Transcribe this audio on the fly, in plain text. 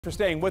For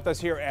staying with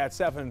us here at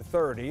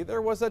 7:30,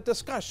 there was a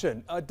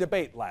discussion, a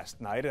debate last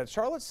night at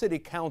Charlotte City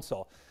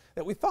Council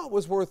that we thought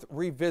was worth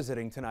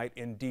revisiting tonight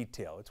in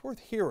detail. It's worth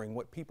hearing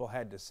what people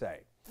had to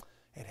say.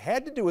 It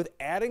had to do with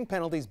adding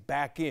penalties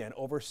back in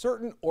over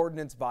certain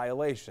ordinance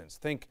violations.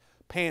 Think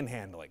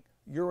panhandling,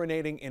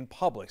 urinating in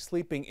public,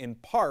 sleeping in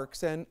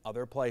parks, and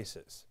other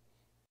places.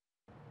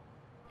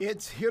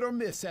 It's hit or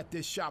miss at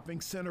this shopping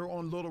center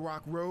on Little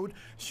Rock Road.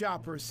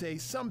 Shoppers say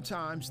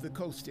sometimes the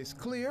coast is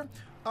clear,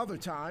 other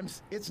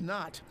times it's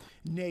not.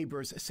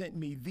 Neighbors sent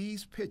me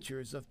these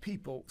pictures of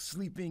people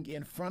sleeping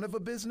in front of a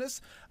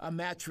business, a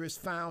mattress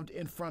found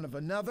in front of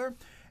another,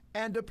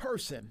 and a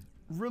person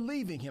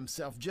relieving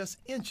himself just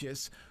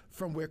inches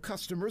from where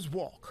customers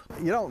walk.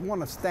 You don't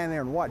want to stand there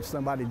and watch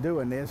somebody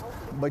doing this,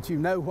 but you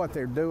know what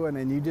they're doing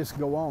and you just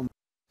go on.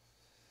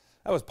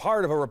 That was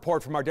part of a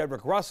report from our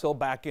Dedrick Russell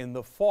back in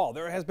the fall.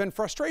 There has been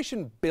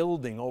frustration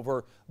building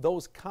over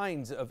those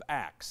kinds of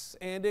acts,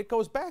 and it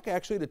goes back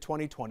actually to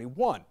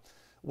 2021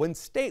 when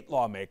state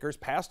lawmakers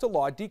passed a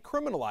law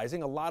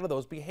decriminalizing a lot of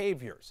those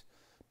behaviors.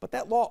 But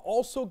that law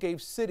also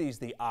gave cities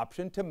the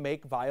option to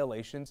make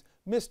violations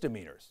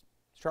misdemeanors.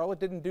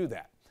 Charlotte didn't do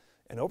that.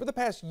 And over the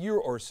past year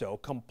or so,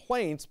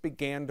 complaints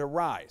began to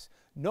rise,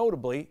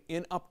 notably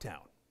in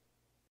Uptown.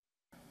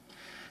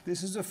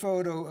 This is a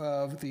photo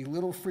of the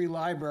Little Free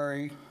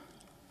Library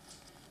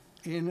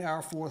in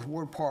our 4th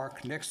Ward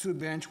Park, next to a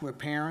bench where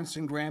parents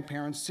and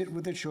grandparents sit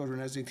with their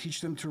children as they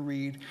teach them to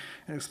read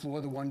and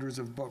explore the wonders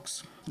of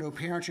books. No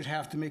parent should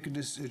have to make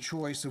a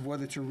choice of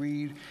whether to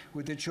read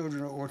with their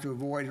children or to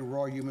avoid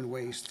raw human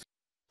waste.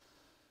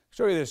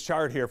 Show you this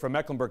chart here from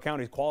Mecklenburg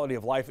County's Quality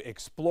of Life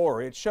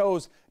Explorer. It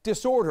shows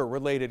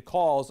disorder-related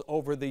calls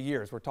over the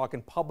years. We're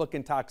talking public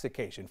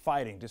intoxication,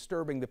 fighting,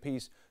 disturbing the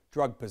peace,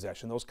 drug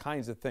possession, those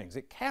kinds of things.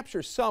 It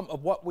captures some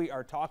of what we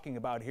are talking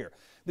about here.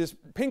 This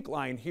pink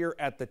line here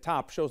at the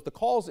top shows the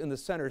calls in the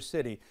center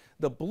city.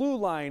 The blue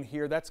line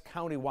here, that's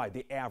countywide,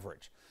 the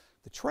average.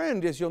 The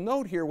trend, as you'll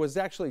note here, was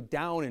actually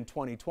down in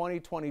 2020,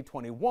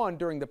 2021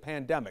 during the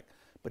pandemic.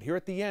 But here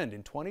at the end,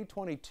 in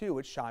 2022,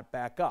 it shot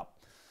back up.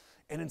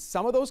 And in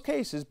some of those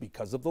cases,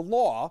 because of the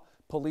law,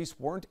 police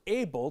weren't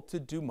able to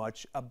do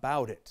much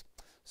about it.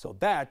 So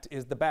that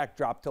is the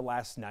backdrop to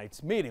last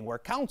night's meeting, where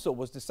council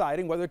was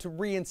deciding whether to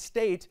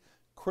reinstate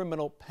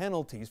criminal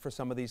penalties for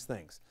some of these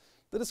things.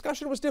 The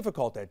discussion was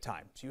difficult at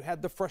times. You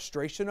had the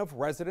frustration of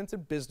residents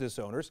and business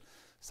owners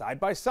side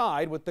by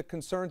side with the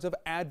concerns of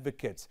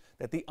advocates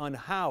that the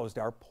unhoused,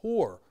 our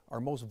poor, our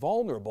most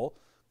vulnerable,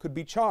 could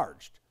be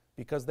charged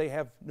because they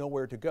have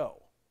nowhere to go.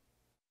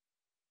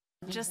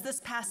 Just this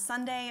past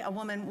Sunday, a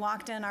woman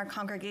walked in our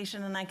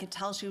congregation and I could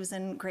tell she was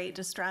in great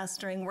distress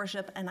during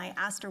worship, and I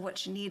asked her what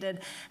she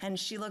needed, and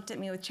she looked at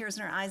me with tears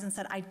in her eyes and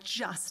said, "I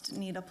just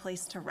need a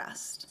place to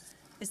rest.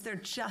 Is there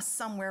just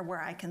somewhere where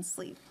I can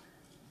sleep?"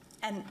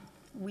 And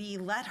we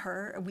brought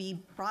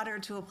her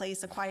to a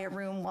place, a quiet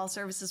room, while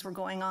services were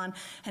going on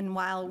and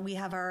while we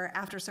have our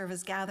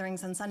after-service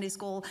gatherings and Sunday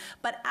school.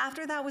 But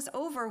after that was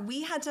over,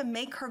 we had to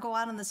make her go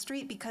out on the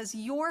street because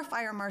your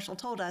fire marshal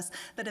told us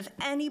that if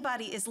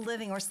anybody is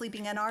living or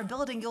sleeping in our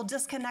building, you'll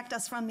disconnect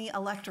us from the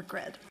electric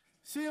grid.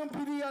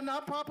 CMPD are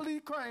not properly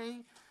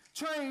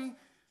trained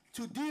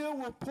to deal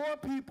with poor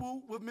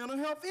people with mental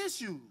health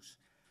issues.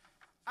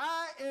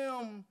 I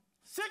am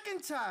sick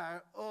and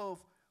tired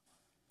of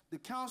the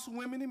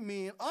councilwomen and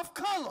men of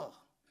color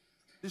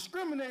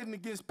discriminating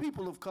against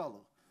people of color.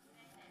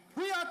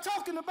 We are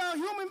talking about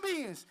human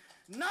beings,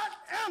 not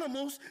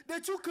animals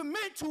that you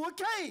commit to a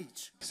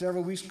cage.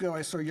 Several weeks ago,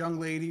 I saw a young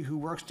lady who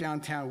works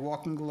downtown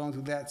walking along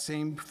through that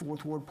same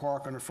 4th Ward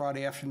Park on a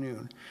Friday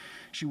afternoon.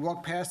 She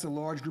walked past a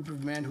large group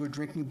of men who were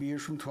drinking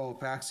beers from 12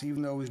 packs,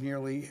 even though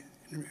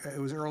it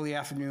was early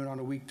afternoon on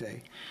a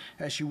weekday.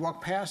 As she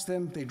walked past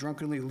them, they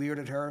drunkenly leered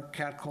at her,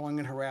 catcalling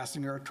and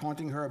harassing her,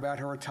 taunting her about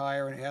her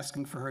attire and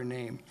asking for her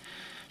name.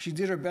 She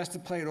did her best to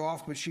play it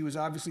off, but she was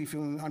obviously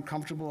feeling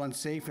uncomfortable,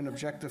 unsafe, and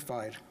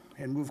objectified,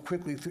 and moved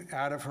quickly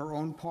out of her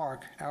own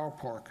park, our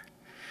park.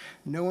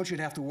 No one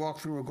should have to walk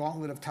through a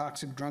gauntlet of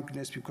toxic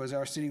drunkenness because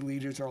our city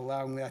leaders are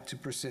allowing that to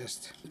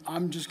persist.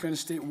 I'm just going to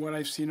state what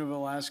I've seen over the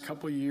last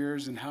couple of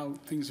years and how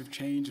things have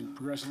changed and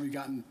progressively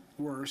gotten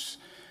worse.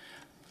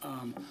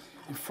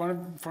 In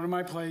front of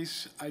my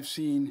place, I've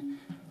seen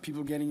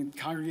people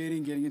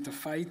congregating, getting into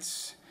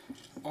fights,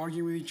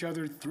 arguing with each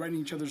other, threatening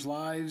each other's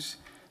lives,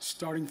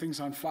 starting things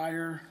on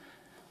fire,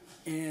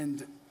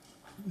 and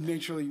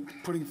naturally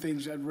putting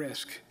things at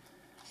risk.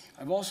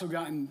 I've also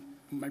gotten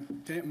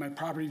my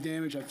property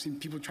damaged. I've seen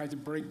people try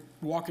to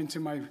walk into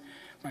my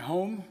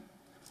home.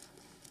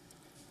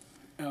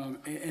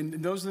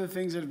 And those are the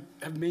things that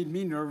have made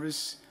me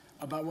nervous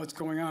about what's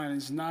going on.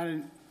 It's not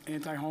an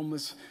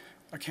anti-homeless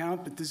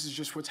account, but this is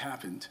just what's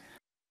happened.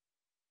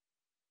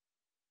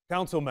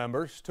 Council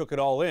members took it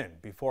all in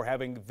before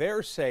having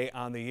their say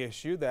on the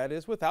issue that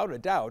is, without a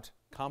doubt,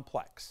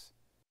 complex.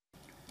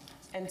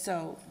 And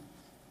so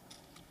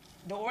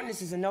the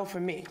ordinance is a no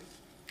for me.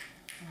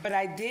 But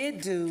I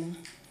did do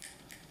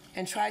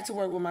and tried to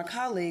work with my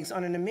colleagues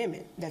on an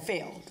amendment that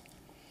failed.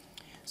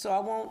 So I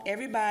want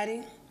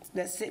everybody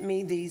that sent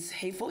me these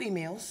hateful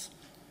emails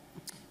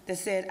that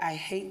said, I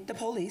hate the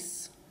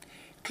police.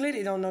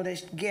 Clearly don't know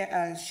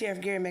that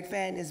Sheriff Gary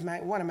McFadden is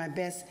one of my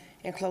best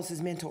and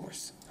closest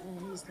mentors.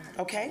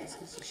 Okay?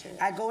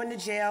 I go into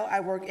jail,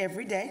 I work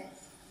every day.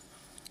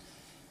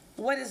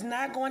 What is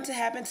not going to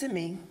happen to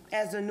me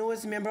as the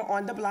newest member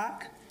on the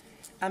block,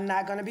 I'm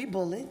not going to be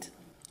bullied.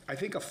 I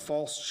think a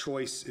false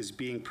choice is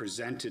being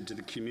presented to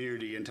the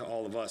community and to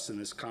all of us in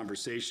this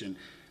conversation.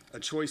 A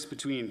choice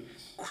between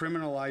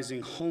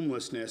criminalizing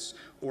homelessness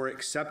or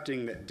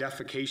accepting that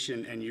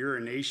defecation and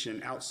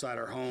urination outside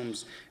our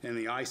homes and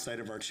the eyesight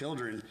of our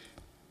children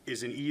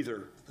is an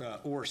either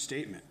or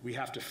statement. We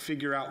have to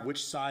figure out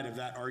which side of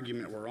that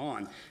argument we're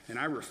on, and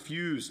I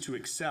refuse to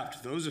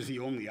accept those are the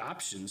only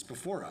options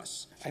before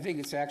us. I think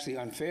it's actually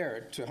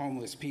unfair to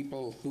homeless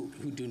people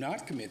who do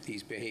not commit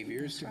these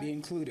behaviors to be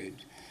included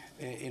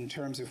in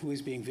terms of who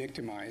is being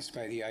victimized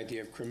by the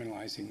idea of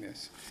criminalizing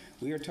this.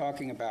 We are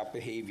talking about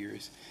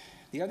behaviors.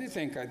 The other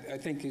thing I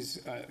think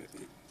is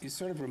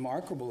sort of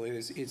remarkable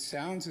is it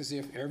sounds as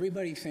if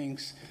everybody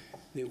thinks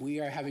that we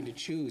are having to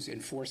choose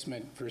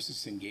enforcement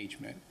versus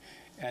engagement,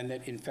 and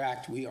that in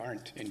fact we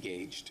aren't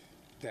engaged,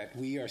 that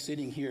we are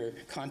sitting here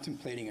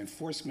contemplating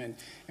enforcement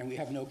and we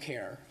have no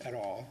care at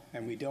all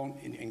and we don't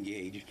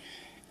engage.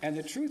 And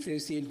the truth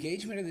is the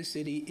engagement of the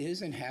city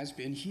is and has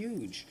been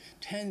huge.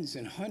 Tens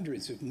and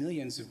hundreds of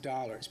millions of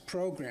dollars,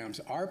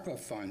 programs, ARPA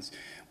funds.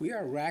 We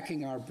are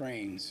racking our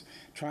brains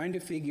trying to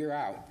figure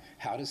out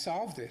how to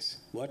solve this,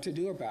 what to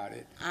do about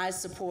it. I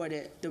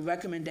supported the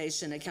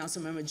recommendation that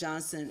Councilmember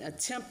Johnson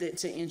attempted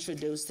to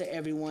introduce to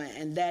everyone,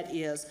 and that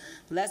is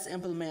let's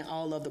implement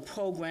all of the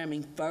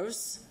programming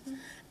first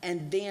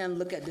and then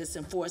look at this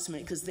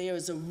enforcement, because there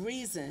is a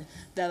reason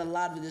that a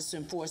lot of this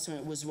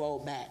enforcement was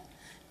rolled back.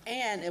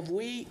 And if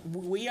we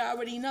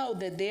already know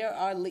that there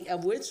are,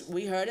 of which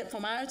we heard it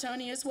from our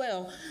attorney as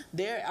well,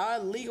 there are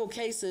legal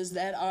cases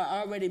that are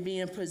already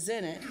being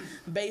presented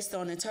based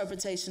on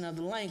interpretation of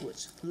the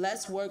language.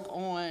 Let's work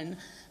on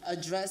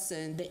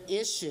addressing the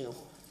issue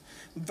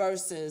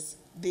versus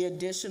the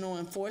additional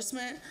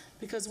enforcement,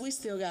 because we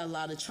still got a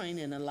lot of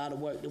training and a lot of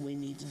work that we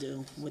need to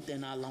do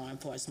within our law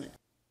enforcement.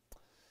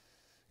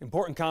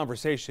 Important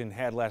conversation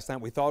had last night.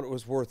 We thought it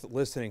was worth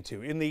listening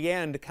to. In the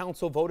end,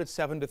 council voted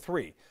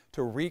 7-3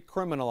 to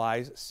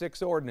recriminalize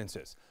 6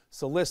 ordinances: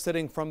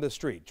 soliciting from the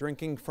street,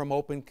 drinking from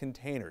open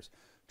containers,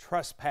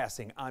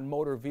 trespassing on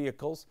motor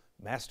vehicles,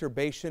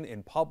 masturbation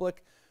in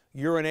public,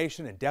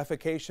 urination and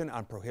defecation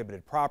on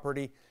prohibited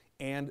property,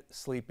 and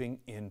sleeping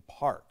in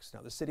parks.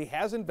 Now, the city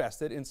has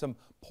invested in some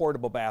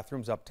portable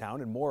bathrooms uptown,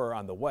 and more are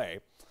on the way.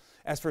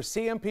 As for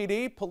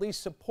CMPD, police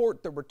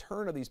support the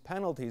return of these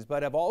penalties,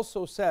 but have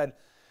also said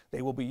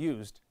they will be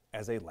used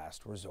as a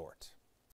last resort.